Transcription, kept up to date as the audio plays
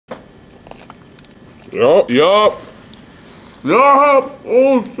Yup. Yup. Yup.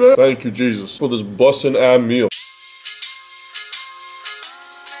 Oh shit. Thank you, Jesus, for this bussin' ab meal.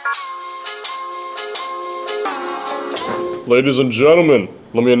 Ladies and gentlemen,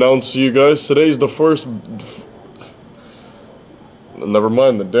 let me announce to you guys, today's the first... Never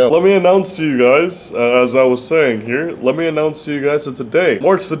mind the damn. Let me announce to you guys, as I was saying here, let me announce to you guys that today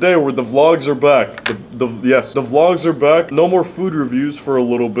marks the day where the vlogs are back. Yes, the vlogs are back. No more food reviews for a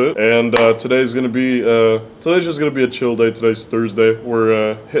little bit. And today's gonna be, today's just gonna be a chill day. Today's Thursday.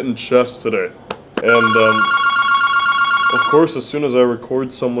 We're hitting chest today. And, of course, as soon as I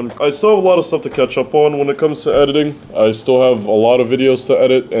record someone, I still have a lot of stuff to catch up on when it comes to editing. I still have a lot of videos to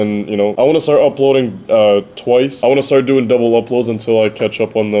edit, and, you know, I want to start uploading twice. I want to start doing double uploads until I catch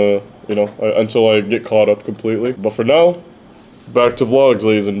up on the, you know, until I get caught up completely. But for now, back to vlogs,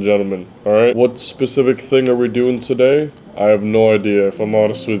 ladies and gentlemen. Alright, what specific thing are we doing today? I have no idea, if I'm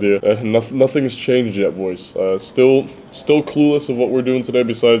honest with you. Nothing's changed yet, boys. Still clueless of what we're doing today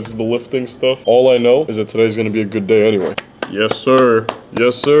besides the lifting stuff. All I know is that today's gonna be a good day anyway. Yes, sir.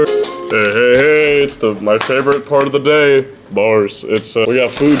 Yes, sir. Hey, it's my favorite part of the day. Bars. It's, we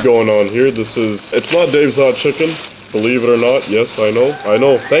got food going on here. It's not Dave's Hot Chicken. Believe it or not, yes, I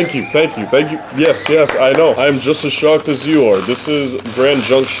know. Thank you. Yes, I know. I am just as shocked as you are. This is Grand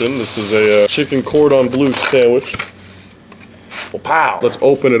Junction. This is a chicken cordon bleu sandwich. Well, pow! Let's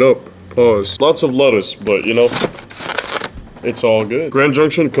open it up. Pause. Lots of lettuce, but you know, it's all good. Grand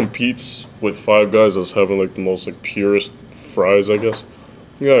Junction competes with Five Guys as having like the most like purest fries, I guess.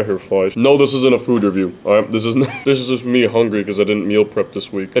 Yeah, I hear flies. No, this isn't a food review. Alright, this is just me hungry because I didn't meal prep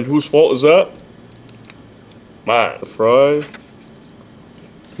this week. And whose fault is that? Mine. The fry.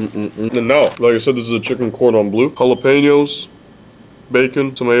 And now, like I said, this is a chicken cordon bleu. Jalapenos,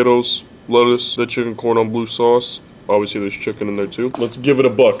 bacon, tomatoes, lettuce, the chicken cordon bleu sauce. Obviously, there's chicken in there too. Let's give it a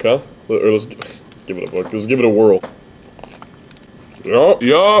buck, huh? Or let's give it a buck. Let's give it a whirl. Yup.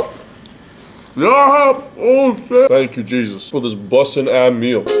 Oh shit. Thank you, Jesus, for this bussin' ab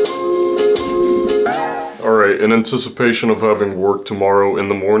meal. Alright, in anticipation of having work tomorrow in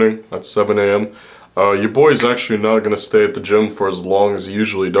the morning at 7 a.m., your boy's actually not gonna stay at the gym for as long as he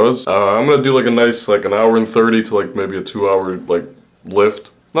usually does. I'm gonna do like a nice, like an hour and 30 to like maybe a 2-hour like lift.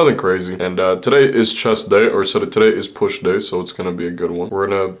 Nothing crazy. And today is chest day, or today is push day, so it's gonna be a good one. We're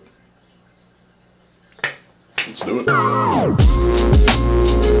gonna... Let's do it.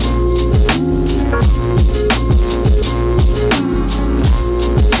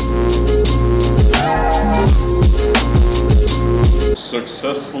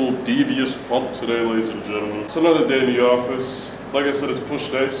 Successful devious pump today, ladies and gentlemen. It's another day in the office. Like I said, it's push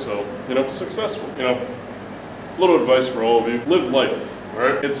day, so, you know, successful. You know, little advice for all of you. Live life,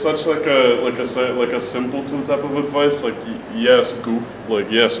 alright? It's such like a simpleton type of advice, like, yes, goof, like,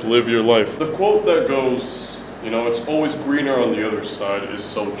 yes, live your life. The quote that goes, you know, it's always greener on the other side is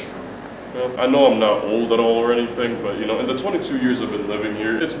so true. You know, I know I'm not old at all or anything, but you know, in the 22 years I've been living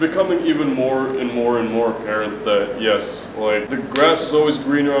here, it's becoming even more and more apparent that yes, like the grass is always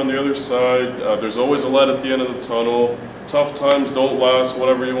greener on the other side. There's always a light at the end of the tunnel. Tough times don't last,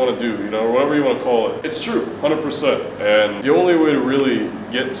 whatever you want to do, you know, or whatever you want to call it. It's true, 100%. And the only way to really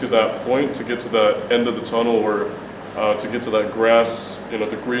get to that point, to get to that end of the tunnel, or to get to that grass, you know,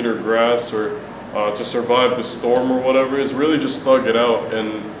 the greener grass, or to survive the storm or whatever, is really just thug it out.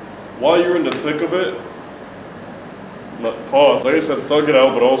 And while you're in the thick of it, pause. Like I said, thug it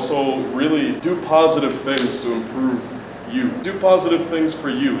out, but also really do positive things to improve you. Do positive things for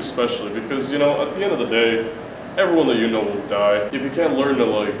you, especially, because, you know, at the end of the day, everyone that you know will die. If you can't learn to,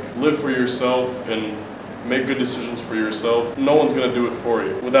 like, live for yourself and make good decisions for yourself, no one's gonna do it for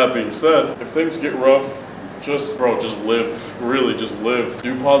you. With that being said, if things get rough, just live. Really, just live.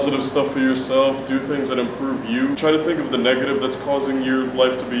 Do positive stuff for yourself. Do things that improve you. Try to think of the negative that's causing your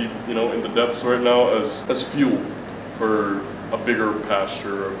life to be, you know, in the depths right now as fuel for a bigger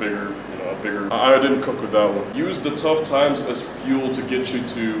pasture, a bigger, you know, a bigger... I didn't cook with that one. Use the tough times as fuel to get you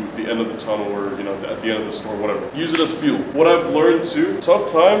to the end of the tunnel, or, you know, at the end of the storm, whatever. Use it as fuel. What I've learned too, tough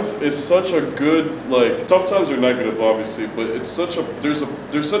times is such a good, like, tough times are negative, obviously, but it's such a,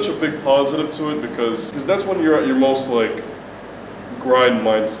 there's such a big positive to it, because that's when you're at your most, like, grind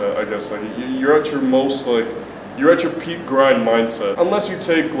mindset, I guess. Like, you're at your most, like, you're at your peak grind mindset. Unless you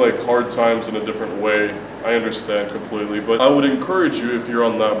take, like, hard times in a different way. I understand completely, but I would encourage you, if you're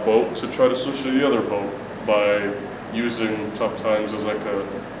on that boat, to try to switch to the other boat by using tough times as like a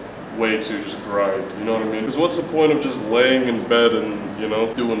way to just grind, you know what I mean? Because what's the point of just laying in bed and, you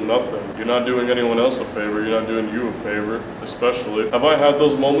know, doing nothing? You're not doing anyone else a favor, you're not doing you a favor, especially. Have I had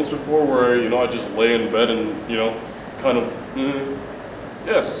those moments before where, you know, I just lay in bed and, you know, kind of,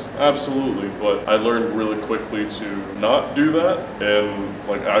 Yes, absolutely, but I learned really quickly to not do that and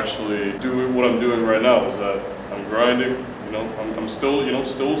like actually do what I'm doing right now is that I'm grinding, you know, I'm still, you know,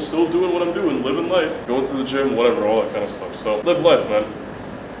 still doing what I'm doing, living life, going to the gym, whatever, all that kind of stuff. So live life, man.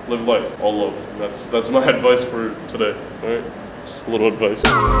 Live life, all love. That's my advice for today, all right? Just a little advice.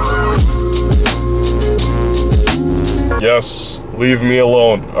 Yes, leave me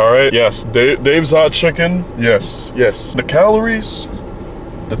alone, all right? Yes, Dave's Hot Chicken, yes, yes. The calories,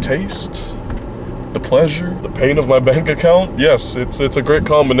 the taste, the pleasure, the pain of my bank account. Yes, it's a great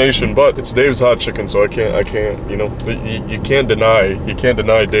combination, but it's Dave's Hot Chicken, so I can't, you know, you can't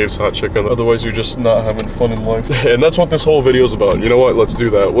deny Dave's Hot Chicken. Otherwise, you're just not having fun in life. And that's what this whole video is about. You know what? Let's do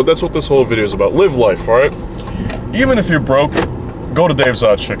that. Well, that's what this whole video is about. Live life, all right? Even if you're broke, go to Dave's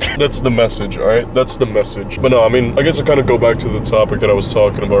Hot Chicken. That's the message, all right? That's the message. But no, I mean, I guess I kind of go back to the topic that I was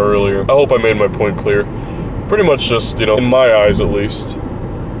talking about earlier. I hope I made my point clear. Pretty much just, you know, in my eyes at least,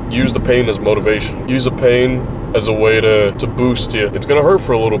 use the pain as motivation. Use the pain as a way to boost you. It's gonna hurt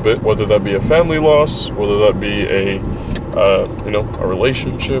for a little bit, whether that be a family loss, whether that be a, you know, a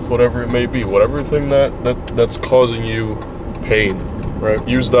relationship, whatever it may be, whatever thing that's causing you pain, right?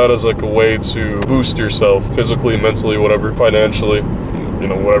 Use that as like a way to boost yourself, physically, mentally, whatever, financially, you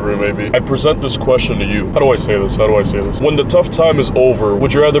know, whatever it may be. I present this question to you. How do I say this? How do I say this? When the tough time is over,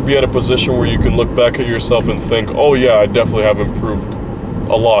 would you rather be at a position where you can look back at yourself and think, oh yeah, I definitely have improved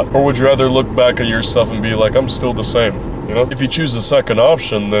a lot? Or would you rather look back at yourself and be like, I'm still the same, you know? If you choose the second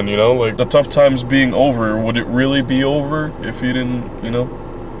option, then, you know, like, the tough times being over, would it really be over if you didn't, you know,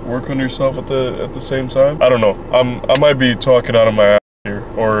 work on yourself at the same time? I don't know. I might be talking out of my ass here,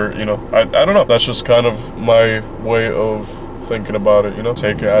 or, you know, I don't know. That's just kind of my way of thinking about it, you know?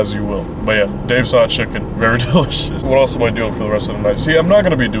 Take it as you will. But yeah, Dave's Hot Chicken, very delicious. What else am I doing for the rest of the night? See, I'm not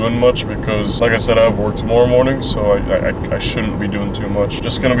gonna be doing much because, like I said, I have work tomorrow morning, so I shouldn't be doing too much.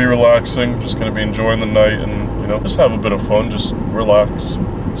 Just gonna be relaxing, just gonna be enjoying the night and, you know, just have a bit of fun, just relax.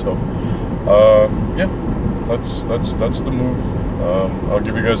 So, yeah, that's the move. I'll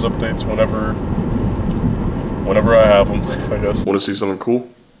give you guys updates whenever I have them, I guess. Wanna see something cool?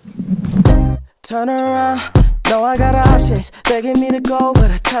 Turn around. No, I got options, begging me to go, but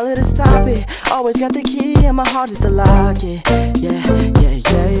I tell her to stop it. Always got the key and my heart is to lock it. Yeah.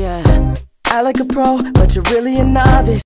 I like a pro, but you're really a novice.